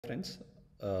friends,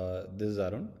 this is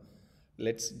Arun.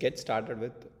 Let's get started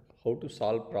with how to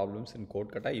solve problems in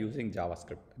CodeKata using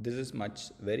JavaScript. This is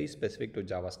very specific to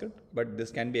JavaScript, but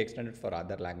this can be extended for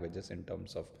other languages in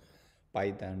terms of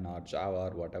Python or Java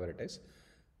or whatever it is.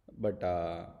 But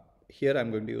here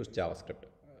I'm going to use JavaScript.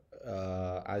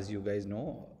 As you guys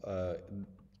know,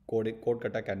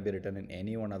 CodeKata can be written in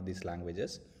any one of these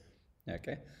languages.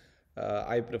 Okay,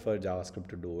 I prefer JavaScript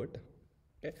to do it.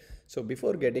 Okay, so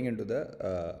before getting into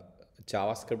the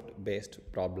JavaScript based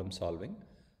problem solving,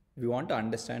 we want to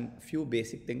understand few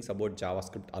basic things about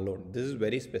JavaScript alone. This is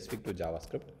very specific to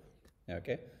JavaScript.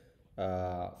 Okay,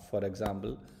 for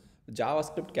example,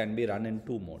 JavaScript can be run in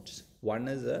two modes. One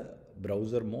is a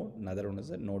browser mode, another one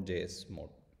is a Node.js mode.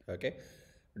 Okay,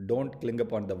 don't cling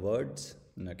upon the words.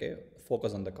 Okay,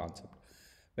 focus on the concept.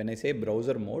 When I say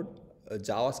browser mode,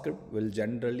 JavaScript will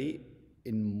generally,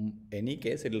 in any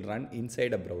case, it will run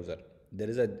inside a browser. There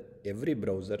is every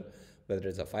browser, whether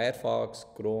it's a Firefox,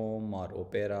 Chrome or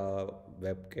Opera,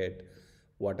 WebKit,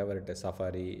 whatever it is,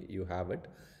 Safari, you have it.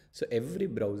 So every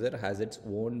browser has its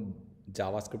own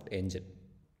JavaScript engine.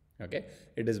 Okay,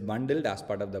 it is bundled as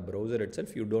part of the browser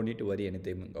itself. You don't need to worry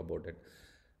anything about it.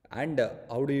 And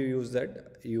how do you use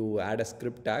that? You add a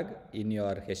script tag in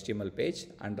your HTML page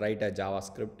and write a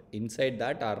JavaScript inside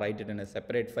that, or write it in a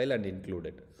separate file and include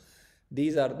it.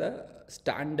 These are the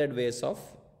standard ways of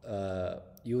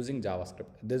using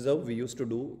JavaScript. This is how we used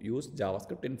to use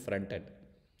JavaScript in front end.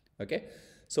 Okay,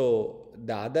 so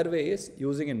the other way is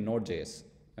using in Node.js.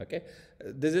 Okay,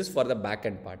 this is for the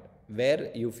backend part,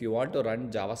 where if you want to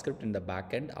run JavaScript in the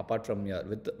backend apart from your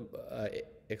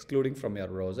excluding from your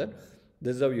browser,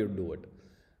 this is how you do it.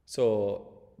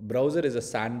 So browser is a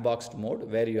sandboxed mode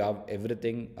where you have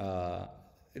everything.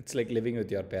 It's like living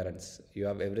with your parents. You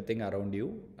have everything around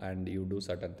you and you do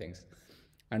certain things.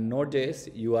 And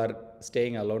Node.js, you are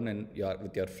staying alone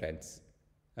with your friends.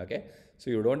 Okay, so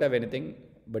you don't have anything,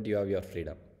 but you have your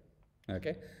freedom.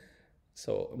 Okay,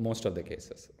 so most of the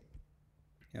cases.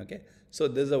 Okay, so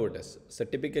this is how it is. So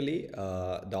typically,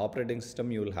 the operating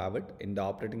system, you will have it. In the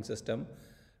operating system,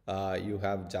 you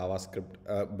have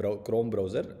JavaScript, Chrome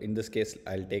browser. In this case,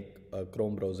 I'll take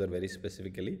Chrome browser very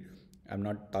specifically. I'm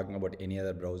not talking about any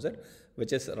other browser,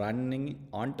 which is running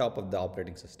on top of the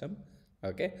operating system.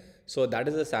 Okay, so that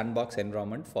is a sandbox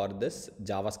environment for this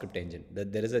JavaScript engine.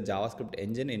 There is a JavaScript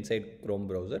engine inside Chrome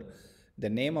browser. The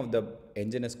name of the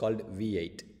engine is called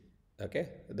V8. Okay,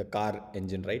 the car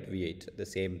engine, right? V8, the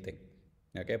same thing.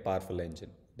 Okay, powerful engine.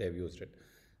 They've used it.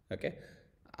 Okay,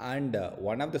 and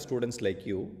one of the students like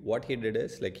you, what he did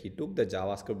is, like, he took the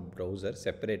JavaScript browser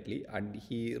separately and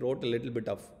he wrote a little bit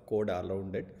of code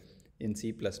around it in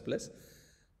C++,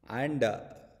 and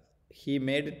he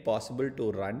made it possible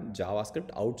to run JavaScript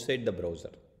outside the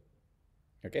browser.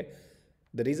 Okay,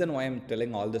 the reason why I'm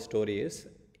telling all the story is,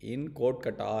 in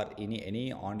CodeKata or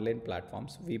any online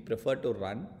platforms, we prefer to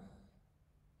run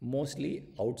mostly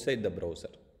outside the browser.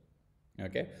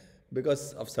 Okay,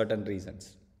 because of certain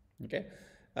reasons. Okay,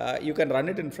 you can run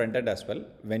it in front end as well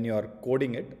when you are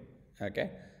coding it. Okay,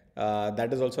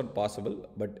 that is also possible,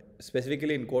 but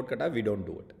specifically in CodeKata we don't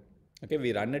do it. Okay,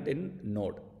 we run it in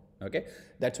Node. Okay,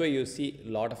 that's why you see a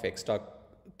lot of extra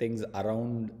things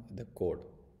around the code.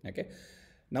 Okay,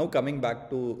 now coming back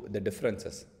to the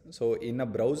differences. So in a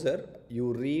browser,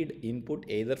 you read input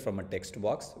either from a text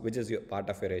box, which is part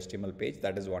of your HTML page,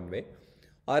 that is one way,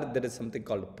 or there is something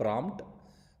called prompt,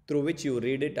 through which you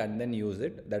read it and then use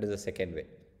it, that is the second way.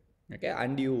 Okay,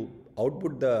 and you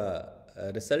output the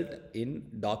result in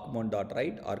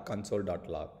document.write or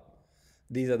console.log.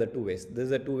 These are the two ways. There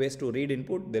is two ways to read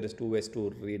input. There is two ways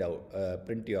to read out,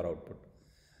 print your output.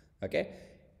 Okay,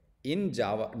 in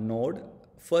Java Node,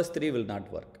 first three will not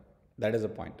work. That is the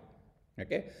point.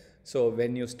 Okay, so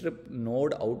when you strip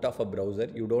Node out of a browser,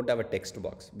 you don't have a text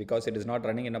box because it is not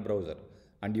running in a browser,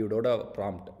 and you don't have a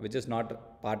prompt, which is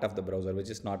not part of the browser, which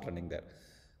is not running there,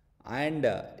 and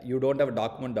you don't have a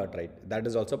document.write. That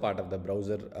is also part of the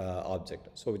browser object,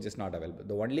 so which is not available.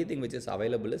 The only thing which is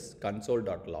available is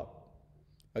console.log.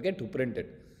 Okay, to print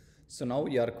it. So now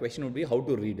your question would be how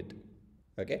to read it.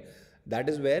 Okay, that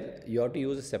is where you have to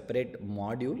use a separate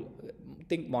module.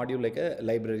 Think module like a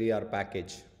library or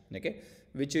package. Okay,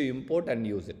 which you import and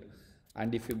use it.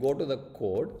 And if you go to the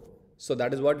code, so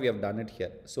that is what we have done it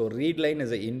here. So readline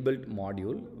is an inbuilt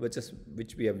module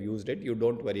which we have used it. You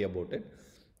don't worry about it.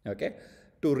 Okay,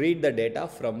 to read the data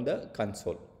from the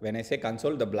console. When I say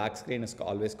console, the black screen is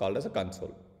always called as a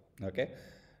console. Okay,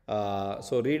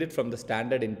 so read it from the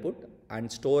standard input and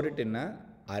store it in an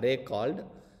array called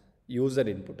user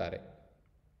input array.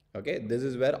 Okay, this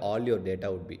is where all your data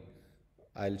would be.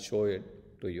 I'll show it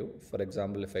to you. For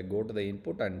example, if I go to the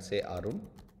input and say Arun,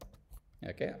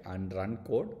 okay, and run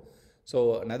code.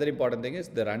 So another important thing is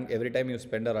the run, every time you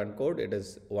spend a run code, it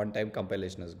is one time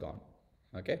compilation is gone.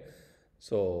 Okay,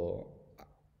 so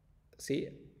see,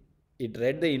 it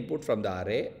read the input from the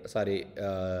array,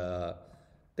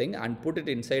 thing, and put it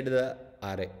inside the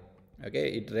array. Okay,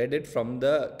 it read it from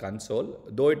the console,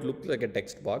 though it looks like a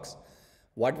text box.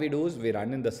 What we do is we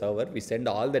run in the server, we send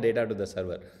all the data to the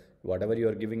server. Whatever you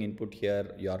are giving input here,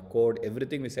 your code,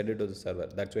 everything we send it to the server.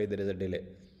 That's why there is a delay.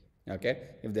 Okay,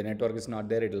 if the network is not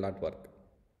there, it will not work.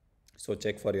 So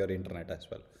check for your internet as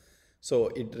well. So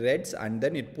it reads and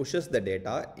then it pushes the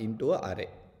data into an array.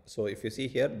 So if you see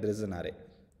here, there is an array.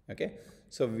 Okay,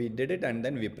 so we did it and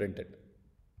then we print it.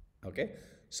 Okay,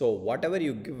 so whatever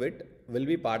you give it will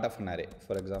be part of an array.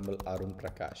 For example, Arun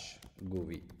Prakash,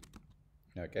 Guvi,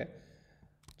 okay,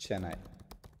 Chennai.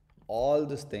 All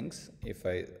these things, if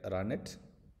I run it,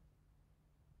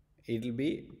 it will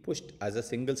be pushed as a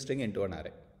single string into an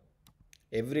array.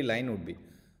 Every line would be,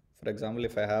 for example,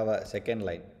 if I have a second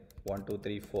line, 1, 2,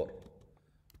 3, 4,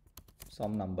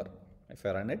 some number, if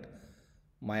I run it,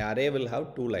 my array will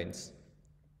have 2 lines.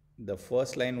 The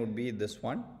first line would be this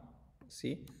one,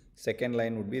 see, second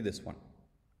line would be this one,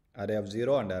 array of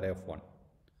 0 and array of 1.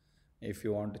 If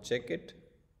you want to check it,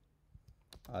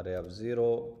 array of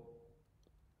 0,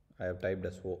 I have typed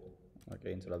as O,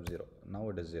 okay, instead of 0. Now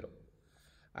it is 0.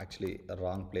 Actually,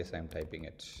 wrong place I am typing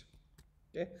it.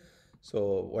 Okay,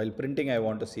 so while printing, I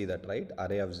want to see that, right?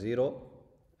 Array of 0,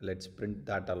 let's print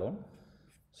that alone.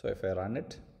 So if I run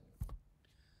it,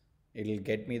 it will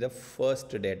get me the first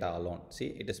data alone.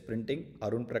 See, it is printing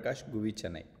Arun Prakash Guvi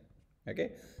Chennai.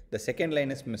 Okay, the second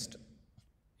line is missed.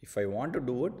 If I want to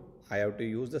do it, I have to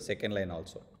use the second line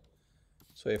also.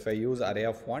 So if I use array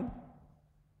of 1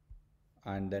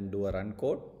 and then do a run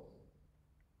code,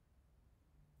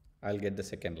 I'll get the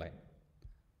second line.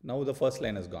 Now the first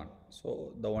line is gone.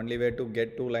 So the only way to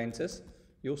get 2 lines is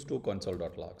use 2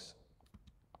 console.logs.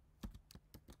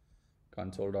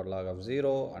 Console.log of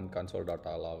 0 and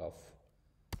console.log of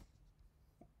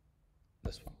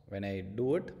this one. When I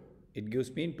do it, it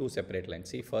gives me in 2 separate lines.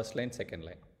 See, first line, second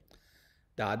line.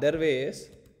 The other way is,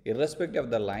 irrespective of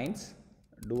the lines,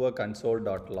 do a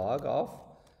console.log of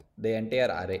the entire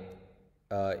array.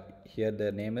 Here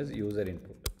the name is user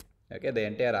input. Okay, the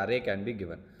entire array can be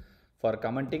given. For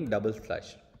commenting, double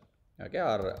slash, okay,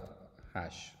 or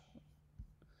hash.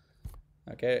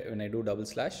 Okay, when I do double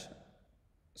slash,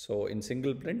 so in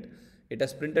single print, it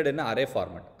has printed in an array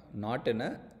format, not in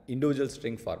a individual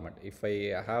string format. If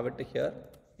I have it here,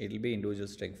 it will be individual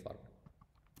string format.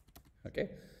 Okay,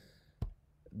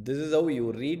 this is how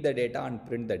you read the data and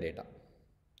print the data.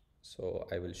 So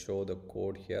I will show the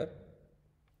code here.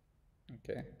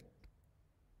 Okay,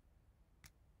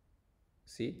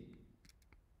 see,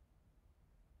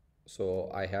 so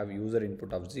I have user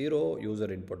input of 0, user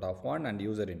input of 1 and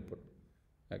user input.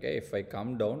 Okay, if I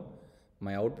come down,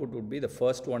 my output would be, the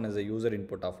first one is a user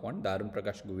input of 1, the Arun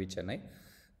Prakash Guvi Chennai.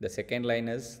 The second line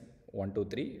is 1, 2,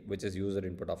 3, which is user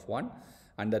input of 1.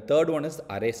 And the third one is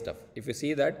array stuff. If you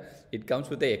see that, it comes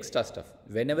with the extra stuff.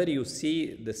 Whenever you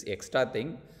see this extra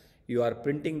thing, you are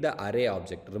printing the array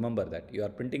object. Remember that, you are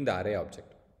printing the array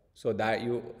object. So that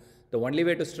the only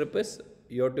way to strip is,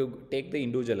 you have to take the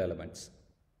individual elements.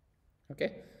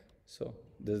 Okay, so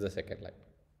this is the second line.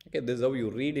 Okay, this is how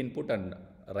you read input and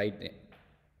write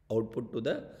output to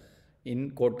the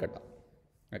in CodeKata.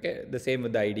 Okay, the same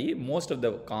with the IDE. Most of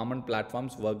the common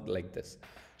platforms work like this,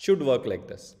 should work like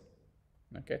this.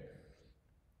 Okay.